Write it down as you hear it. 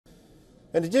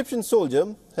An Egyptian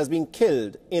soldier has been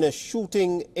killed in a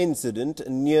shooting incident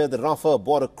near the Rafah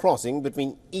border crossing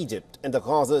between Egypt and the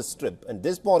Gaza Strip. And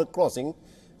this border crossing,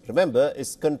 remember,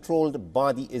 is controlled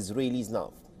by the Israelis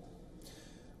now.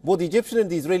 Both the Egyptian and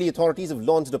the Israeli authorities have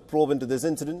launched a probe into this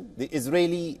incident. The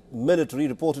Israeli military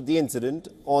reported the incident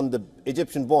on the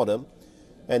Egyptian border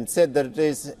and said that it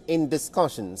is in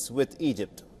discussions with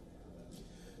Egypt.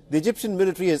 The Egyptian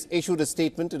military has issued a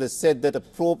statement. It has said that a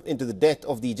probe into the death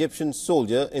of the Egyptian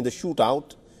soldier in the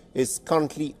shootout is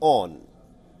currently on.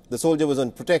 The soldier was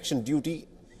on protection duty,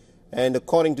 and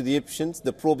according to the Egyptians,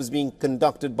 the probe is being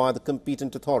conducted by the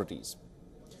competent authorities.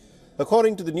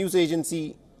 According to the news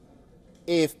agency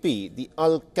AFP, the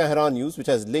Al Qahira news, which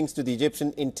has links to the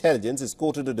Egyptian intelligence, has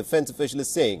quoted a defense official as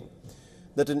saying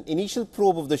that an initial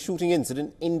probe of the shooting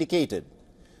incident indicated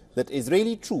that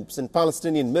Israeli troops and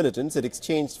Palestinian militants had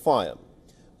exchanged fire,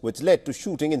 which led to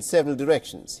shooting in several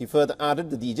directions. He further added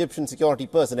that the Egyptian security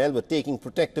personnel were taking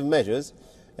protective measures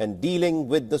and dealing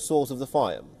with the source of the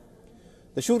fire.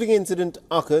 The shooting incident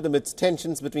occurred amidst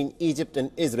tensions between Egypt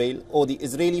and Israel, or the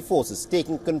Israeli forces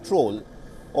taking control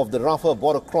of the Rafah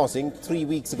border crossing 3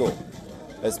 weeks ago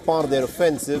as part of their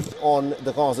offensive on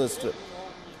the Gaza Strip.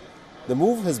 The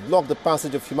move has blocked the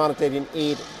passage of humanitarian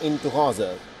aid into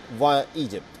Gaza via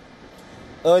Egypt.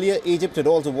 Earlier, Egypt had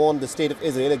also warned the state of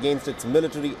Israel against its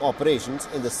military operations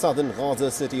in the southern Gaza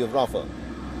city of Rafah.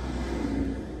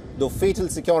 Though fatal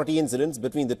security incidents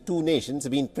between the two nations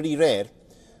have been pretty rare,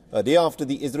 a day after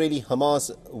the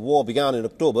Israeli-Hamas war began in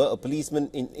October, a policeman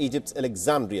in Egypt's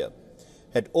Alexandria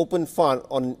had opened fire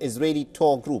on an Israeli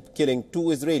tour group, killing 2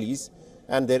 Israelis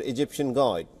and their Egyptian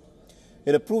guide.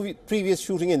 In a previous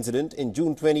shooting incident in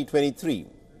June 2023,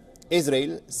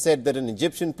 Israel said that an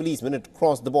Egyptian policeman had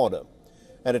crossed the border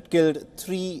and had killed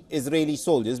 3 Israeli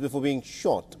soldiers before being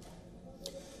shot.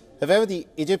 However, the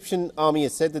Egyptian army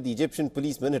has said that the Egyptian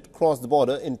policeman had crossed the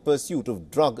border in pursuit of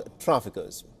drug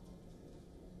traffickers.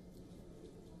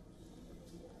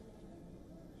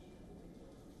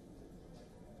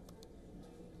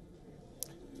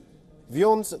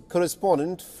 WION's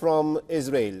correspondent from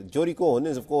Israel, Jody Cohen,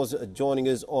 is of course joining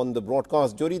us on the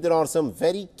broadcast. Jody, there are some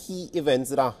very key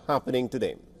events that are happening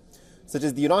today, such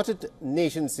as the United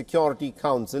Nations Security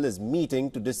Council is meeting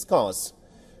to discuss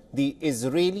the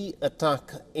Israeli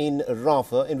attack in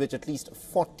Rafah, in which at least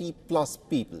 40 plus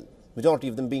people, majority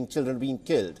of them being children, being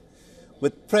killed.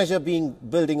 With pressure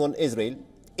building on Israel,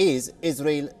 is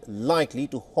Israel likely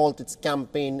to halt its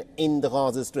campaign in the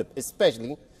Gaza Strip,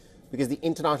 especially because the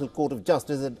International Court of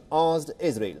Justice had asked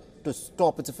Israel to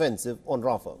stop its offensive on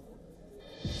Rafah?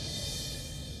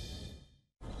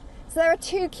 So there are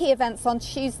 2 key events on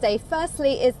Tuesday.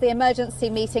 Firstly is the emergency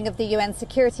meeting of the UN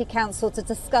Security Council to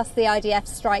discuss the IDF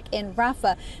strike in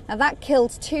Rafah. Now that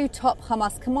killed 2 top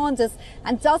Hamas commanders,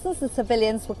 and dozens of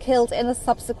civilians were killed in a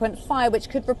subsequent fire which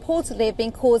could reportedly have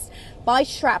been caused by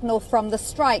shrapnel from the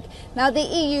strike. Now the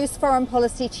EU's foreign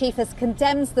policy chief has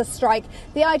condemned the strike.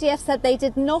 The IDF said they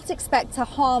did not expect to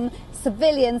harm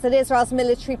civilians, and Israel's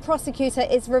military prosecutor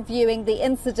is reviewing the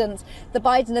incident. The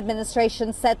Biden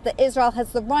administration said that Israel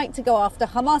has the right to go after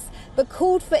Hamas, but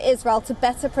called for Israel to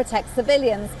better protect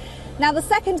civilians. Now, the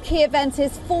second key event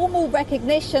is formal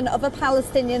recognition of a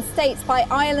Palestinian state by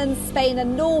Ireland, Spain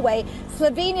and Norway.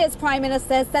 Slovenia's Prime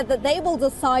Minister said that they will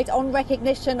decide on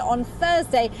recognition on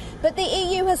Thursday, but the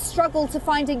EU has struggled to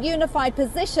find a unified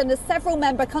position, as several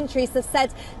member countries have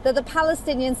said that the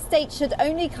Palestinian state should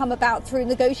only come about through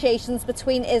negotiations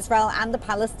between Israel and the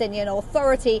Palestinian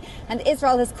Authority. And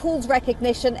Israel has called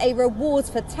recognition a reward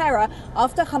for terror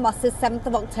after Hamas's 7th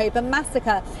of October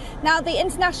massacre. Now, the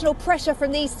international pressure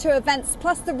from these 2 events,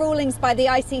 plus the rulings by the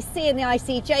ICC and the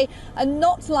ICJ, are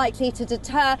not likely to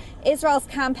deter Israel's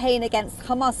campaign against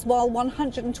Hamas, while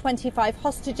 125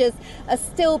 hostages are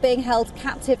still being held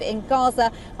captive in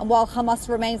Gaza, and while Hamas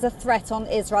remains a threat on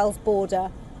Israel's border.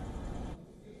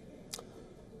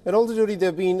 And also, Jody, there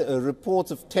have been reports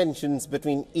of tensions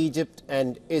between Egypt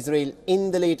and Israel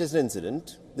in the latest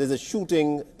incident. There's a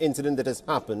shooting incident that has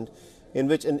happened in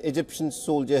which an Egyptian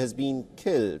soldier has been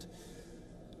killed.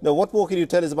 Now, what more can you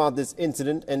tell us about this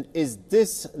incident, and is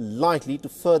this likely to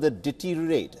further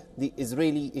deteriorate the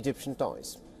Israeli-Egyptian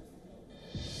ties?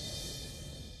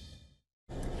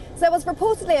 there was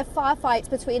reportedly a firefight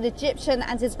between Egyptian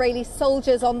and Israeli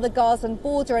soldiers on the Gazan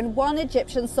border, and one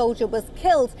Egyptian soldier was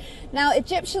killed. Now,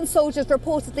 Egyptian soldiers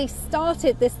reportedly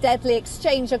started this deadly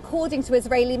exchange, according to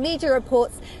Israeli media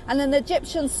reports, and an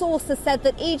Egyptian source has said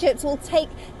that Egypt will take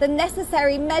the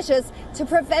necessary measures to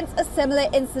prevent a similar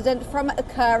incident from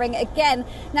occurring again.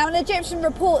 Now, an Egyptian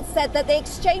report said that the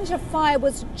exchange of fire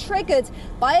was triggered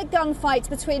by a gunfight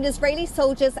between Israeli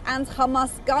soldiers and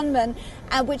Hamas gunmen,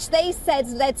 which they said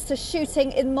led to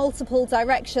shooting in multiple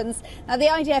directions. Now, the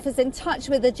IDF is in touch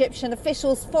with Egyptian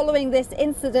officials following this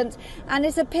incident, and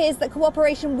it appears that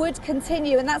cooperation would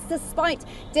continue, and that's despite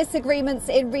disagreements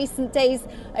in recent days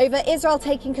over Israel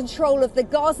taking control of the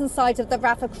Gazan side of the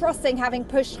Rafah crossing, having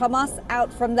pushed Hamas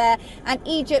out from there, and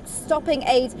Egypt stopping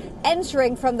aid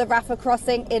entering from the Rafah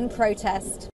crossing in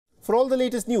protest. For all the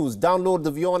latest news, download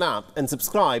the WION app and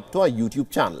subscribe to our YouTube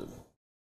channel.